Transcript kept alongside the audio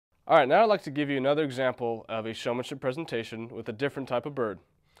All right, now I'd like to give you another example of a showmanship presentation with a different type of bird.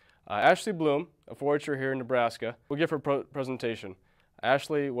 Ashley Bloom, a 4-H'er here in Nebraska, will give her presentation.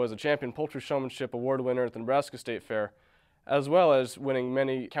 Ashley was a champion poultry showmanship award winner at the Nebraska State Fair, as well as winning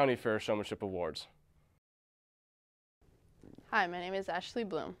many county fair showmanship awards. Hi, my name is Ashley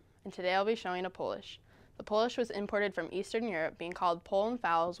Bloom, and today I'll be showing a Polish. The Polish was imported from Eastern Europe, being called Poland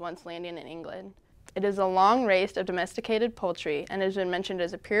fowls once landing in England. It is a long race of domesticated poultry and has been mentioned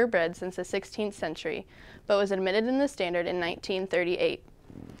as a purebred since the 16th century, but was admitted in the standard in 1938.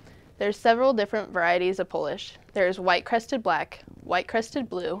 There's several different varieties of Polish. There is white-crested black, white-crested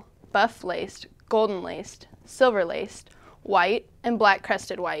blue, buff-laced, golden-laced, silver-laced, white, and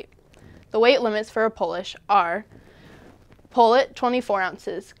black-crested white. The weight limits for a Polish are pullet 24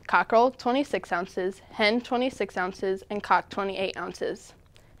 ounces, cockerel 26 ounces, hen 26 ounces, and cock 28 ounces.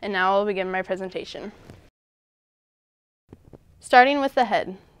 And now I'll begin my presentation. Starting with the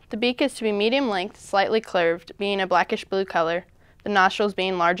head. The beak is to be medium length, slightly curved, being a blackish blue color, the nostrils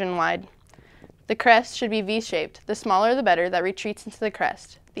being large and wide. The crest should be V-shaped, the smaller the better, that retreats into the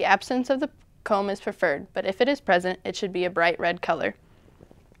crest. The absence of the comb is preferred, but if it is present, it should be a bright red color.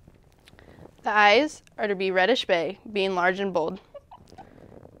 The eyes are to be reddish bay, being large and bold.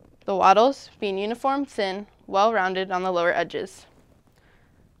 The wattles being uniform, thin, well-rounded on the lower edges.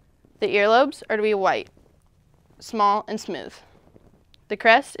 The earlobes are to be white, small and smooth. The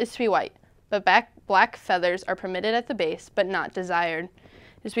crest is to be white, but black feathers are permitted at the base, but not desired.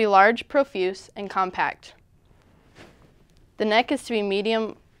 It is to be large, profuse, and compact. The neck is to be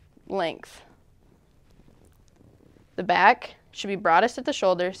medium length. The back should be broadest at the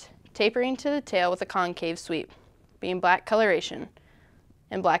shoulders, tapering to the tail with a concave sweep, being black coloration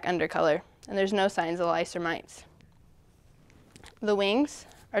and black undercolor, and there's no signs of lice or mites. The wings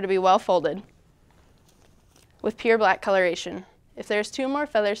are to be well folded with pure black coloration. If there's 2 more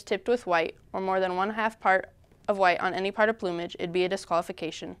feathers tipped with white or more than 1/2 part of white on any part of plumage, it'd be a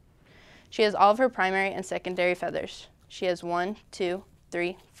disqualification. She has all of her primary and secondary feathers. She has 1, 2,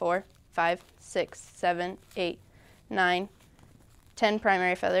 3, 4, 5, 6, 7, 8, 9, 10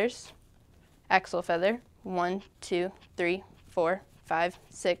 primary feathers. Axle feather, 1, 2, 3, 4, 5,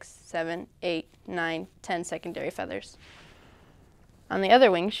 6, 7, 8, 9, 10 secondary feathers. On the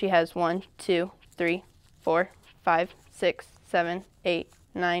other wing, she has 1, 2, 3, 4, 5, 6, 7, 8,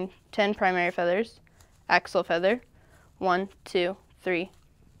 9, 10 primary feathers. Axle feather, 1, 2, 3,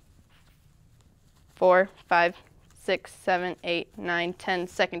 4, 5, 6, 7, 8, 9, 10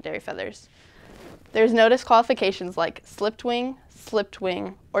 secondary feathers. There's no disqualifications like slipped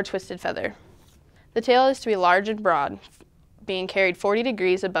wing, or twisted feather. The tail is to be large and broad, being carried 40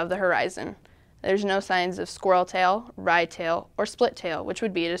 degrees above the horizon. There's no signs of squirrel tail, rye tail, or split tail, which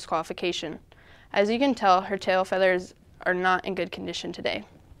would be a disqualification. As you can tell, her tail feathers are not in good condition today.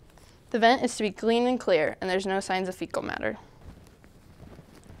 The vent is to be clean and clear, and there's no signs of fecal matter.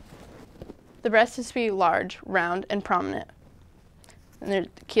 The breast is to be large, round, and prominent, and the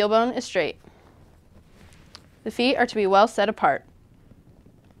keel bone is straight. The feet are to be well set apart,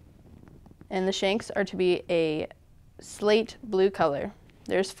 and the shanks are to be a slate blue color.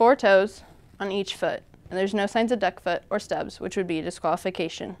 There's 4 toes on each foot, and there's no signs of duck foot or stubs, which would be a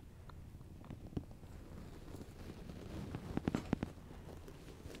disqualification.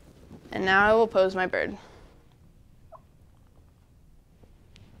 And now I will pose my bird.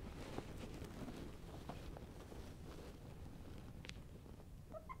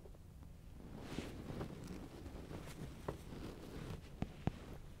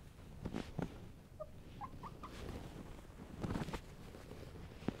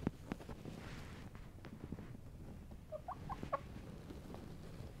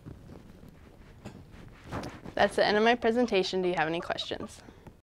 That's the end of my presentation. Do you have any questions?